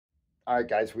All right,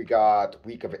 guys, we got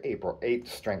week of April 8th,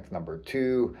 strength number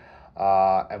 2,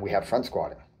 and we have front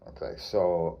squatting. Okay,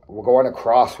 so we're going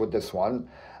across with this one.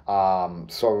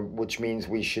 Which means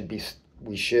we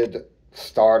should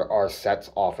start our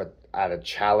sets off at a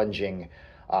challenging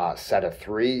set of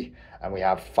 3, and we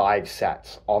have 5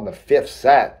 sets. On the 5th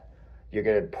set, you're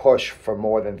going to push for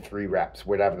more than 3 reps,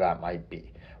 whatever that might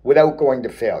be, without going to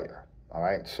failure. All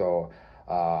right, so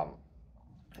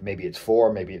maybe it's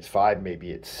 4, maybe it's 5,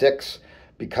 maybe it's 6.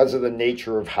 Because of the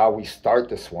nature of how we start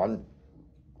this one,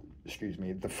 excuse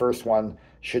me, the first one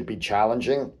should be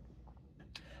challenging.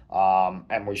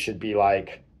 And we should be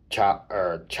like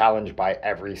challenged by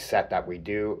every set that we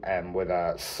do and with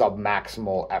a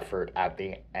sub-maximal effort at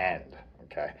the end.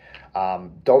 Okay.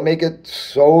 Don't make it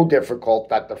so difficult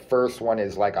that the first one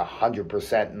is like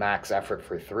 100% max effort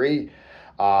for 3,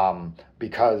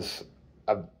 because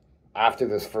after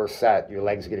this first set, your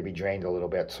legs are going to be drained a little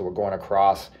bit. So we're going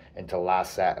across into the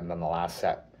last set, and then the last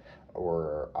set,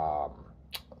 we're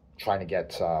trying to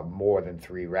get more than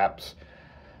 3 reps.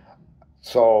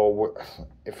 So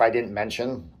if I didn't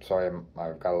mention, sorry,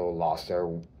 I've got a little lost there.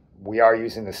 We are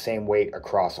using the same weight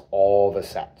across all the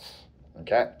sets.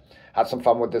 Okay? Have some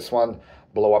fun with this one.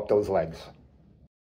 Blow up those legs.